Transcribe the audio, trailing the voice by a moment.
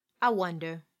I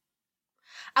wonder.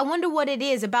 I wonder what it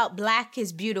is about black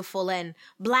is beautiful and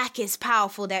black is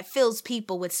powerful that fills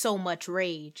people with so much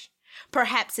rage.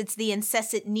 Perhaps it's the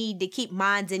incessant need to keep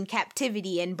minds in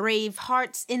captivity and brave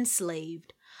hearts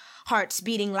enslaved. Hearts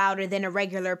beating louder than a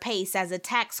regular pace as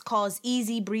attacks cause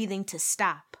easy breathing to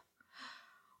stop.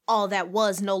 All that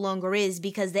was no longer is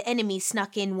because the enemy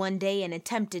snuck in one day and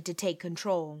attempted to take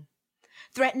control.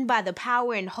 Threatened by the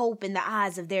power and hope in the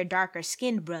eyes of their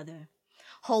darker-skinned brother.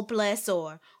 Hopeless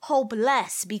or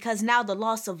hopeless because now the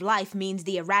loss of life means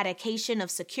the eradication of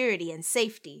security and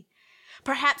safety.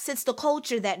 Perhaps it's the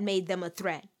culture that made them a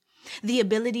threat. The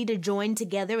ability to join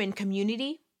together in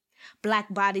community.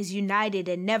 Black bodies united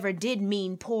and never did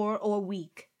mean poor or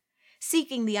weak.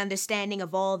 Seeking the understanding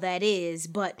of all that is,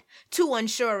 but too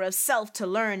unsure of self to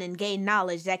learn and gain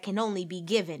knowledge that can only be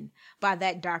given by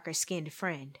that darker-skinned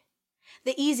friend.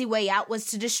 The easy way out was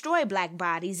to destroy black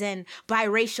bodies and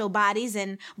biracial bodies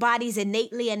and bodies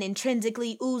innately and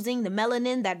intrinsically oozing the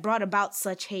melanin that brought about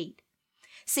such hate.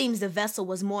 Seems the vessel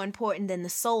was more important than the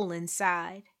soul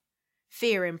inside.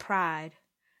 Fear and pride,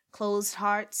 closed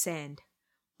hearts and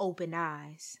open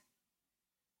eyes.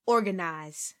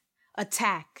 Organize,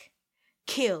 attack,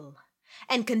 kill,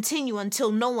 and continue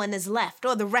until no one is left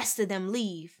or the rest of them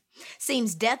leave.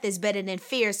 Seems death is better than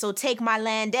fear, so take my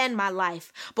land and my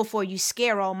life before you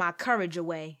scare all my courage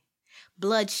away.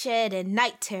 Bloodshed and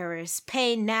night terrors,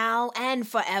 pain now and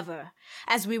forever,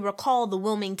 as we recall the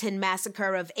Wilmington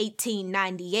Massacre of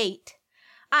 1898.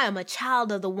 I am a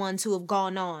child of the ones who have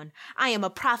gone on. I am a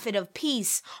prophet of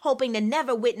peace, hoping to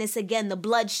never witness again the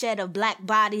bloodshed of black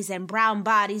bodies and brown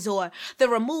bodies or the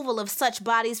removal of such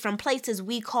bodies from places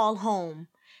we call home.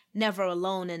 Never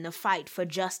alone in the fight for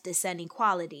justice and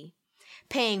equality.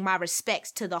 Paying my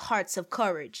respects to the hearts of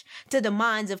courage, to the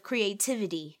minds of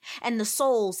creativity, and the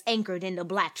souls anchored in the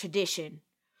black tradition.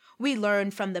 We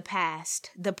learn from the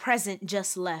past, the present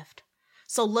just left.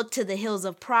 So look to the hills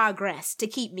of progress to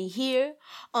keep me here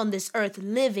on this earth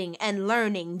living and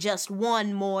learning just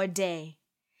one more day.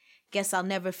 Guess I'll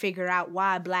never figure out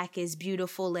why black is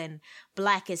beautiful and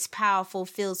black is powerful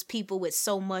fills people with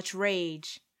so much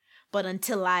rage. But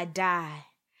until I die,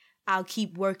 I'll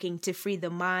keep working to free the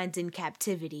minds in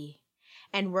captivity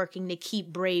and working to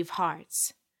keep brave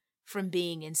hearts from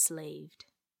being enslaved.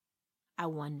 I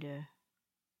wonder.